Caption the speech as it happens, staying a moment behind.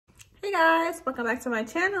Hey guys, welcome back to my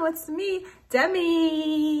channel. It's me,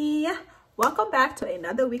 Demmmmmmmi. Welcome back to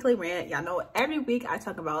another weekly rant. Y'all know every week I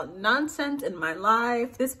talk about nonsense in my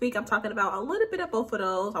life. This week I'm talking about a little bit of both of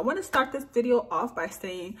those. I want to start this video off by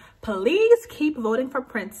saying, please keep voting for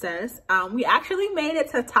Princess. We actually made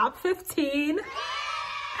it to top 15.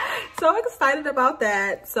 So excited about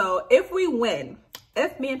that. So if we win,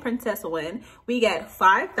 if me and Princess win, we get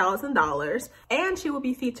 $5,000 and she will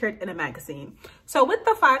be featured in a magazine. So with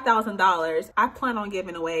the $5,000, I plan on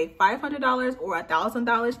giving away $500 or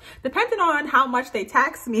 $1,000, depending on how much they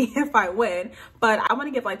tax me if I win. But I want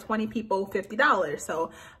to give like 20 people $50.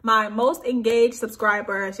 So my most engaged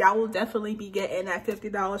subscribers, y'all will definitely be getting that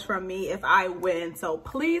 $50 from me if I win. So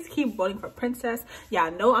please keep voting for Princess.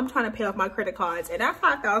 Y'all know I'm trying to pay off my credit cards, and that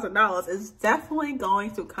 $5,000 is definitely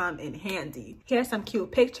going to come in handy. Here's some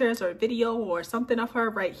cute pictures or video or something of her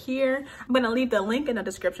right here. I'm gonna leave the link in the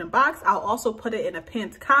description box. I'll also put it in a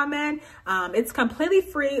pinned comment. It's completely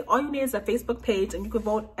free. All you need is a Facebook page and you can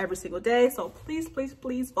vote every single day. So please, please,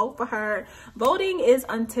 please vote for her. Voting is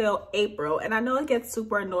until April, and I know it gets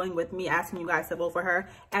super annoying with me asking you guys to vote for her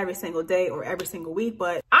every single day or every single week,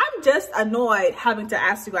 but I'm just annoyed having to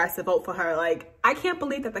ask you guys to vote for her. Like, I can't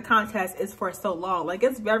believe that the contest is for so long. Like,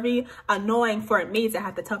 it's very annoying for me to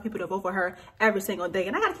have to tell people to vote for her every single day,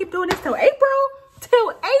 and I gotta keep doing this till April.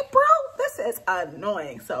 This is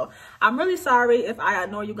annoying. So I'm really sorry if I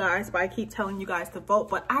annoy you guys by keep telling you guys to vote,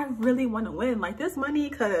 but I really want to win. Like, this money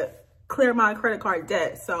could clear my credit card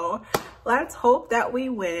debt, so let's hope that we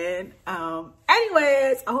win.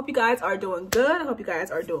 Anyways, I hope you guys are doing good. I hope you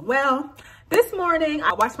guys are doing well. This morning,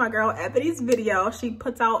 I watched my girl Ebony's video. She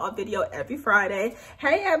puts out a video every Friday.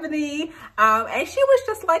 Hey, Ebony. And she was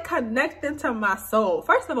just like connecting to my soul.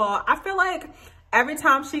 First of all, I feel like every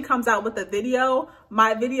time she comes out with a video,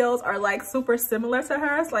 my videos are like super similar to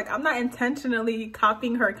hers. Like, I'm not intentionally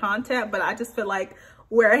copying her content, but I just feel like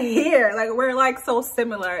we're here, like we're like so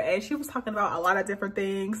similar. And she was talking about a lot of different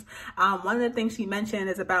things. One of the things she mentioned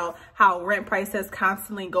is about how rent prices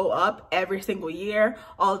constantly go up every single year,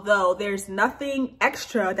 although there's nothing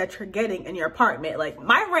extra that you're getting in your apartment. Like,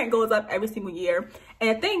 my rent goes up every single year,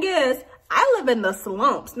 and the thing is, I live in the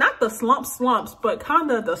slumps, not the slumps, but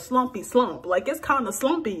kind of the slumpy slump. Like, it's kind of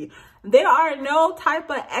slumpy. There are no type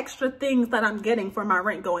of extra things that I'm getting for my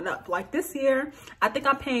rent going up. Like, this year, I think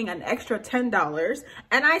I'm paying an extra $10,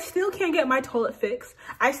 and I still can't get my toilet fixed.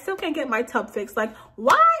 I still can't get my tub fixed. Like,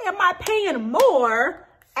 why am I paying more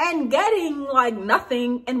and getting like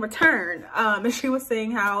nothing in return? And she was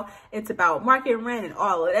saying how it's about market rent and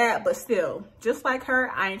all of that, but still, just like her,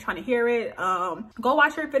 I ain't trying to hear it. Go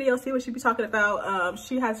watch her video, see what she be talking about.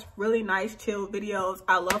 She has really nice chill videos.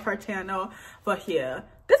 I love her channel. But yeah,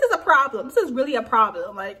 this is a problem. This is really a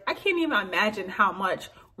problem. Like, I can't even imagine how much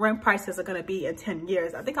rent prices are gonna be in 10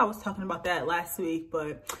 years. I think I was talking about that last week.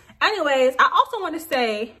 But anyways, I also want to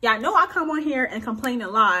say, yeah, I know I come on here and complain a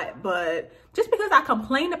lot, but just because I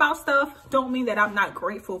complain about stuff don't mean that I'm not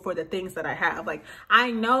grateful for the things that I have. Like, I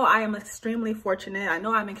know I am extremely fortunate. I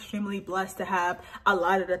know I'm extremely blessed to have a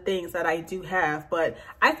lot of the things that I do have, but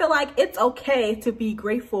I feel like it's okay to be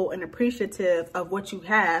grateful and appreciative of what you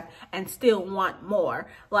have and still want more.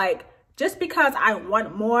 Like, just because I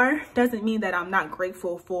want more doesn't mean that I'm not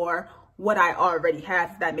grateful for what I already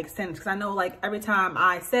have, if that makes sense. Because I know, like, every time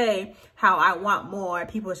I say how I want more,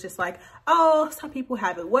 people is just like, oh, some people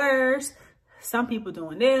have it worse. Some people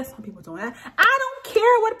doing this, some people doing that. I don't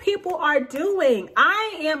care what people are doing.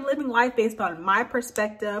 I am living life based on my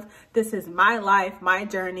perspective. This is my life, my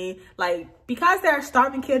journey. Like, because there are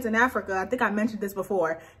starving kids in Africa, I think I mentioned this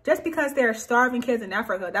before, just because there are starving kids in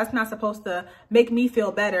Africa, that's not supposed to make me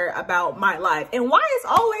feel better about my life. And why is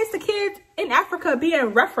always the kids in Africa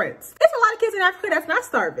being referenced? There's a lot of kids in Africa that's not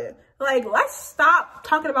starving. Like, let's stop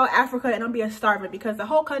talking about Africa and I'm being starving, because the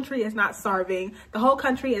whole country is not starving. The whole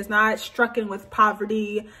country is not stricken with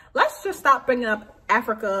poverty. Let's just stop bringing up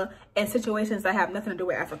Africa and situations that have nothing to do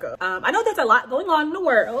with Africa. I know there's a lot going on in the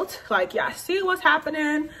world. Like, yeah, see what's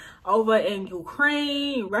happening over in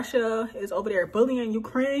Ukraine. Russia is over there bullying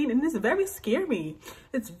Ukraine, and it's very scary.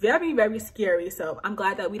 It's very, very scary. So I'm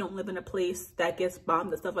glad that we don't live in a place that gets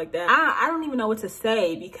bombed and stuff like that. I don't even know what to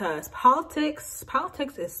say, because politics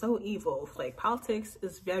is so evil. Like, politics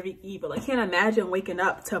is very evil. I can't imagine waking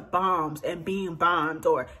up to bombs and being bombed,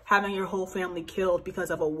 or having your whole family killed because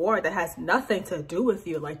of a war that has nothing to do with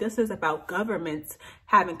you. Like, this is about governments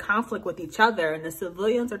having conflict with each other, and the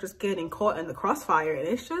civilians are just getting caught in the crossfire. And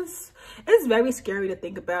it's very scary to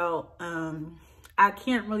think about. I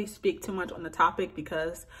can't really speak too much on the topic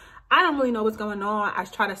because I don't really know what's going on. I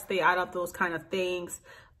try to stay out of those kind of things,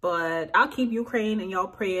 but I'll keep Ukraine in y'all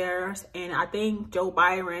prayers. And I think Joe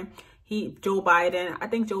Biden, Joe Biden, I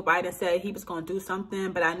think Joe Biden said he was going to do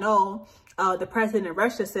something, but I know the president of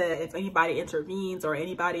Russia said if anybody intervenes or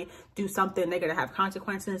anybody do something, they're going to have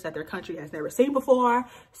consequences that their country has never seen before.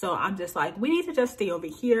 So I'm just like, we need to just stay over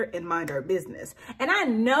here and mind our business. And I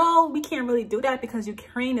know we can't really do that because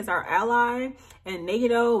Ukraine is our ally and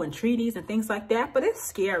NATO and treaties and things like that. But it's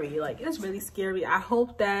scary. Like, it's really scary. I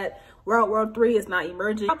hope that World War III is not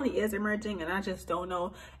emerging. It probably is emerging, and I just don't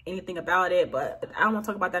know anything about it. But I don't want to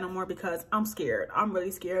talk about that no more because I'm scared. I'm really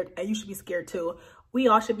scared, and you should be scared too. We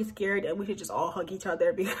all should be scared, and we should just all hug each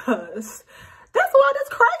other because that's why that's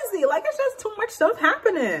crazy. Like, it's just too much stuff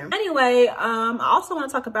happening. Anyway, I also want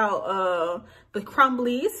to talk about the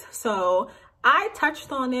Crumbleys. So I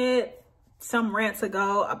touched on it some rants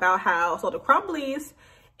ago about how, so the Crumbleys,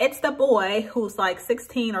 it's the boy who's like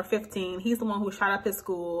 16 or 15. He's the one who shot up his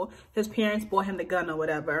school. His parents bought him the gun or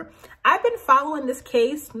whatever. I've been following this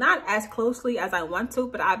case, not as closely as I want to,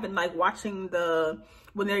 but I've been like watching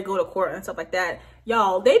when they go to court and stuff like that.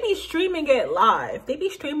 Y'all, they be streaming it live. They be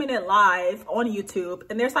streaming it live on YouTube.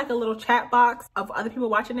 And there's like a little chat box of other people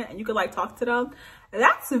watching it and you can like talk to them.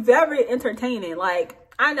 That's very entertaining. Like,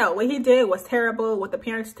 I know what he did was terrible. What the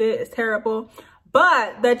parents did is terrible.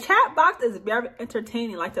 But the chat box is very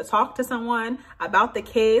entertaining. Like, to talk to someone about the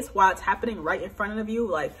case while it's happening right in front of you.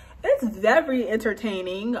 Like, it's very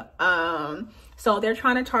entertaining. So they're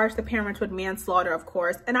trying to charge the parents with manslaughter, of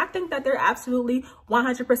course. And I think that they're absolutely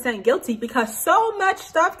 100% guilty because so much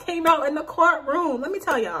stuff came out in the courtroom. Let me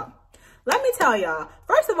tell y'all.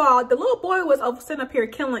 First of all, the little boy was sitting up here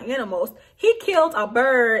killing animals. He killed a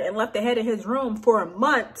bird and left the head in his room for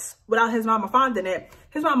months without his mama finding it.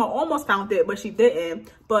 His mama almost found it, but she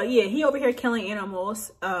didn't. But yeah, he over here killing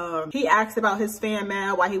animals. He asked about his fan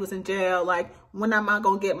mail while he was in jail. Like, when am I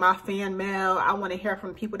gonna get my fan mail? I want to hear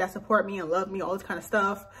from people that support me and love me, all this kind of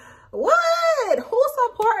stuff. What? Who's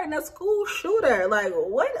supporting a school shooter? Like,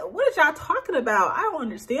 what is y'all talking about? I don't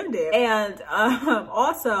understand it. And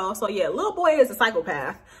also, so yeah, little boy is a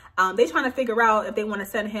psychopath. They trying to figure out if they want to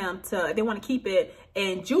send him to, if they want to keep it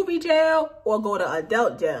in juvie jail or go to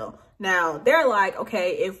adult jail. Now, they're like,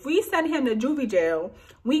 okay, if we send him to juvie jail,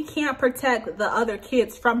 we can't protect the other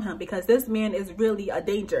kids from him because this man is really a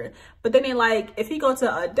danger. But then they like, if he go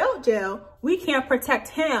to adult jail, we can't protect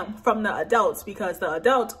him from the adults because the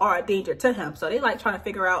adults are a danger to him. So they like trying to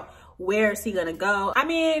figure out where is he gonna go. I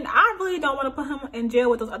mean, I really don't want to put him in jail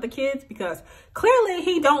with those other kids because clearly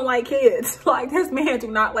he don't like kids. Like, this man do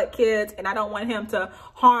not like kids, and I don't want him to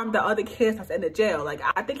harm the other kids that's in the jail. Like,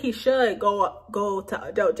 I think he should go to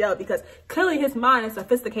adult jail because clearly his mind is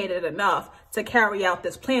sophisticated enough to carry out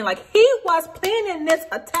this plan. Like, he was planning this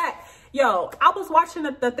attack. Yo, I was watching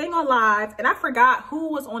the thing on live and I forgot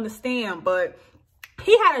who was on the stand, but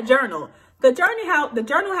he had a journal. The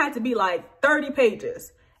journal had to be like 30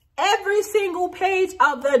 pages. Every single page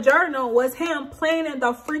of the journal was him planning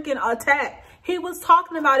the freaking attack. He was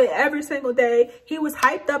talking about it every single day. He was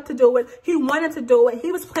hyped up to do it. He wanted to do it.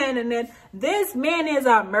 He was planning it. This man is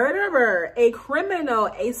a murderer, a criminal,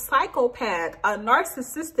 a psychopath, a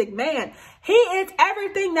narcissistic man. He is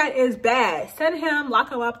everything that is bad. Send him,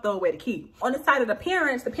 lock him up, throw away the key. On the side of the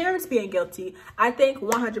parents being guilty, I think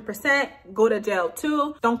 100% go to jail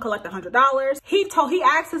too. Don't collect $100. He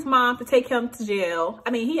asked his mom to take him to jail.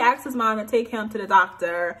 I mean, he asked his mom to take him to the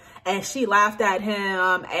doctor and she laughed at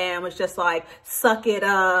him and was just like, suck it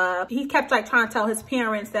up. He kept like trying to tell his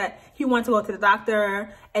parents that he wanted to go to the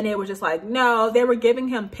doctor and they were just like, no. They were giving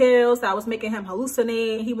him pills that was making him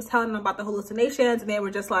hallucinate. He was telling them about the hallucinations and they were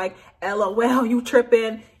just like, LOL, you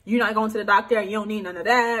tripping. You're not going to the doctor. You don't need none of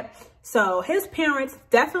that. So his parents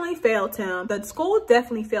definitely failed him. The school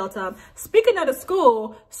definitely failed him. Speaking of the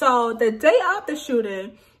school, so the day of the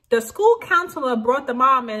shooting, the school counselor brought the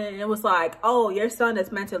mom in and it was like, oh, your son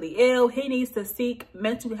is mentally ill. He needs to seek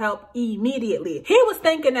mental help immediately. He was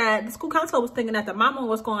thinking that, the school counselor was thinking that the mama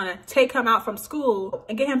was going to take him out from school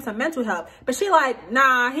and get him some mental help. But she like,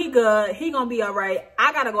 nah, he good. He gonna be all right.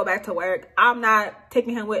 I gotta go back to work. I'm not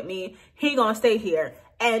taking him with me. He gonna stay here.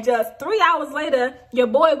 And just 3 hours later, your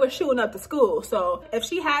boy was shooting up the school. So if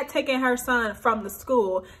she had taken her son from the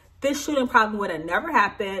school, this shooting probably would have never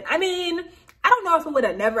happened. I mean, I don't know if it would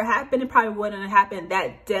have never happened. It probably wouldn't have happened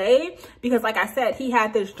that day because, like I said, he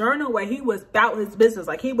had this journal where he was about his business.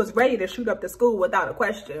 Like, he was ready to shoot up the school without a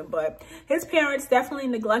question. But his parents definitely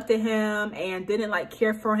neglected him and didn't like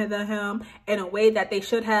care for him in a way that they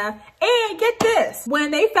should have. And get this,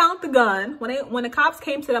 when they found the gun, when the cops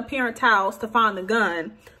came to the parents' house to find the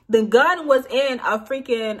gun was in a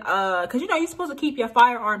freaking, cause you know, you're supposed to keep your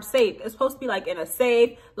firearm safe. It's supposed to be like in a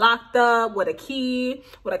safe, locked up with a key,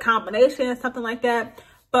 with a combination, something like that.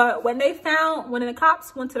 But when the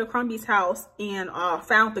cops went to the Crumbley's house and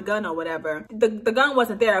found the gun or whatever, the gun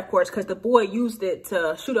wasn't there, of course, because the boy used it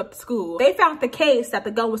to shoot up the school. They found the case that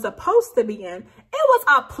the gun was supposed to be in. It was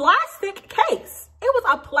a plastic case. It was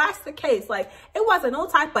a plastic case. Like, it wasn't no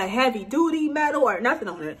type of heavy duty metal or nothing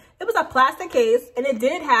on it. It was a plastic case, and it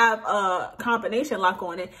did have a combination lock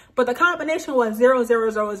on it, but the combination was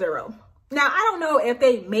 0000. Now, I don't know if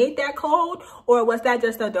they made that code or was that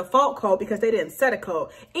just a default code because they didn't set a code.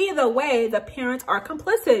 Either way, the parents are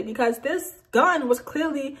complicit because this gun was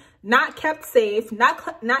clearly not kept safe,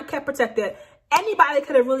 not kept protected. Anybody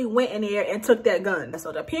could have really went in there and took that gun.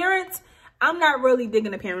 So the parents, I'm not really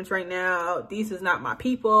digging the parents right now. These is not my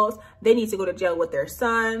peoples. They need to go to jail with their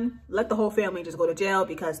son. Let the whole family just go to jail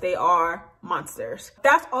because they are monsters.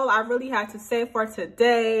 That's all I really had to say for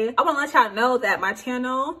today. I want to let y'all know that my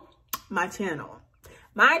channel,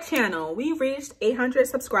 we reached 800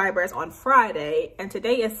 subscribers on Friday, and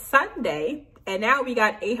today is Sunday, and now we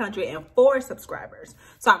got 804 subscribers.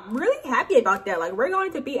 So I'm really happy about that. Like, we're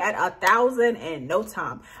going to be at 1,000 in no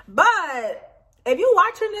time. But if you're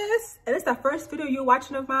watching this and it's the first video you're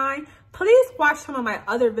watching of mine, please watch some of my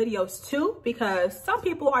other videos too, because some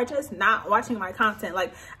people are just not watching my content.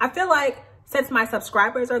 Like, I feel like since my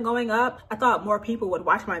subscribers are going up, I thought more people would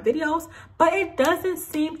watch my videos, but it doesn't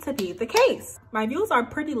seem to be the case. My views are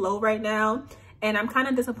pretty low right now, and I'm kind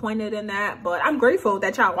of disappointed in that, but I'm grateful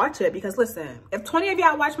that y'all watch it because listen, if 20 of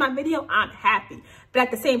y'all watch my video, I'm happy. But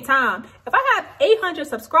at the same time, if I have 800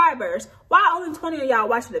 subscribers, why only 20 of y'all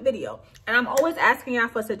watching the video? And I'm always asking y'all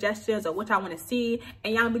for suggestions of what y'all want to see,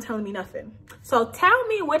 and y'all be telling me nothing. So tell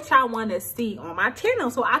me what y'all want to see on my channel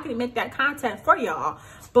so I can make that content for y'all.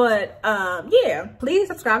 But yeah, please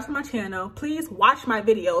subscribe to my channel. Please watch my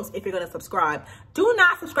videos if you're gonna subscribe. Do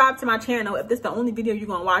not subscribe to my channel if this is the only video you're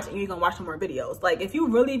gonna watch and you're gonna watch some more videos. Like, if you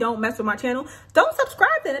really don't mess with my channel, don't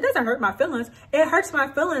subscribe then. It doesn't hurt my feelings. It hurts my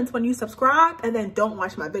feelings when you subscribe and then don't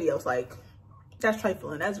watch my videos. Like, that's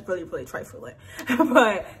trifling. That's really, really trifling.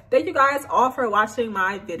 But thank you guys all for watching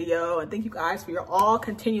my video, and thank you guys for your all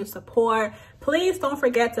continued support. Please don't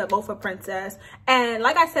forget to vote for Princess. And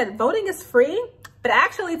like I said, voting is free, but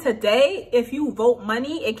actually today, if you vote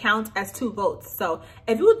money, it counts as 2 votes. So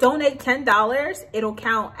if you donate $10, it'll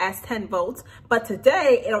count as 10 votes. But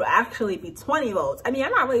today, it'll actually be 20 votes. I mean, I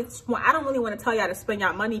don't really want to tell y'all to spend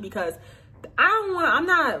y'all money because I'm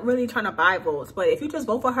not really trying to buy votes. But if you just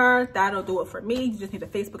vote for her, that'll do it for me. You just need a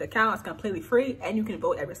Facebook account. It's completely free, and you can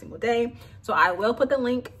vote every single day. So I will put the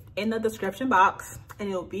link in the description box, and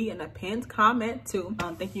it'll be in a pinned comment too.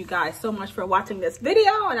 Thank you guys so much for watching this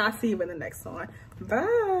video, and I'll see you in the next one.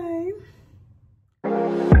 Bye.